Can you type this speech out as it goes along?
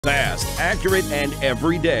Fast, accurate, and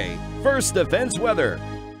everyday. First Defense Weather.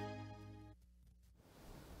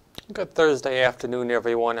 Good Thursday afternoon,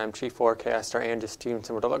 everyone. I'm Chief Forecaster Andrew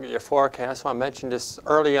Stevenson with a look at your forecast. I mentioned this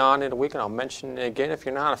early on in the week, and I'll mention it again. If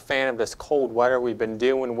you're not a fan of this cold weather we've been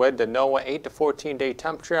dealing with, the NOAA 8 to 14-day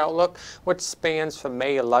temperature outlook, which spans from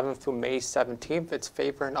May 11th through May 17th, it's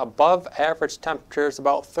favoring above average temperatures,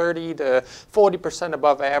 about 30 to 40%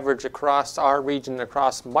 above average across our region,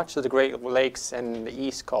 across much of the Great Lakes and the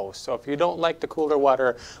East Coast. So if you don't like the cooler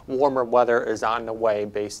weather, warmer weather is on the way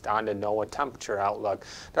based on the NOAA temperature outlook.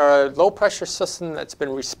 There are low pressure system that's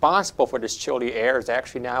been responsible for this chilly air is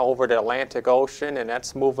actually now over the Atlantic Ocean, and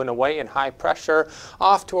that's moving away, and high pressure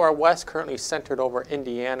off to our west, currently centered over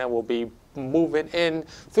Indiana, will be moving in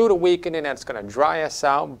through the weekend, and that's going to dry us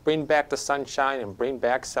out, bring back the sunshine, and bring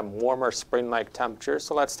back some warmer spring-like temperatures.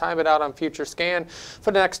 So let's time it out on Future Scan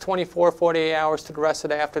for the next 24-48 hours to the rest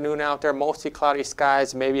of the afternoon out there. Mostly cloudy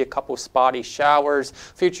skies, maybe a couple spotty showers.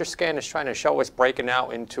 Future Scan is trying to show us breaking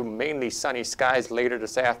out into mainly sunny skies later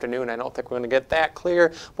this afternoon. I don't think we're going to get that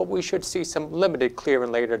clear, but we should see some limited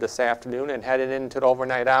clearing later this afternoon, and heading into the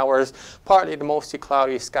overnight hours, partly to mostly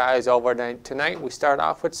cloudy skies overnight tonight. We start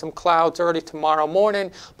off with some clouds early tomorrow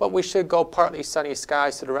morning, but we should go partly sunny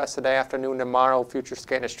skies to the rest of the afternoon tomorrow. Future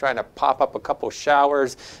Scan is trying to pop up a couple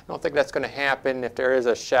showers. I don't think that's going to happen. If there is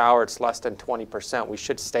a shower, it's less than 20%. We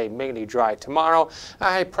should stay mainly dry tomorrow.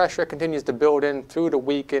 High pressure continues to build in through the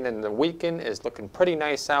weekend, and the weekend is looking pretty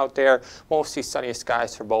nice out there. Mostly sunny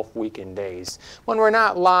skies for both weekend days. When we're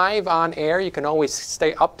not live on air, you can always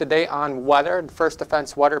stay up to date on weather. The First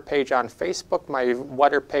Defense weather page on Facebook, my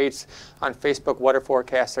weather page on Facebook, weather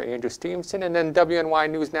forecaster Andrew Stevenson, and then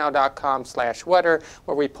WNYNewsNow.com/weather,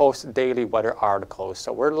 where we post daily weather articles.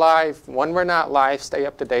 So we're live. When we're not live, stay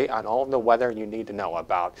up to date on all the weather you need to know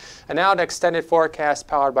about. And now the extended forecast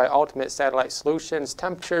powered by Ultimate Satellite Solutions.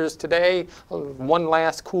 Temperatures today, one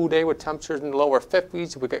last cool day with temperatures in the lower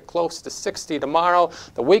 50s. We get close to 60 tomorrow.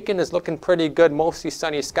 The weekend is looking pretty good. Mostly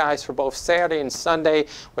sunny skies for both Saturday and Sunday,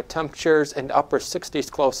 with temperatures in the upper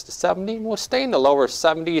 60s close to 70. We'll stay in the lower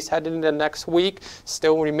 70s heading into next week.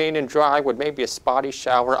 Still remaining dry with maybe a spotty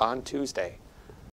shower on Tuesday.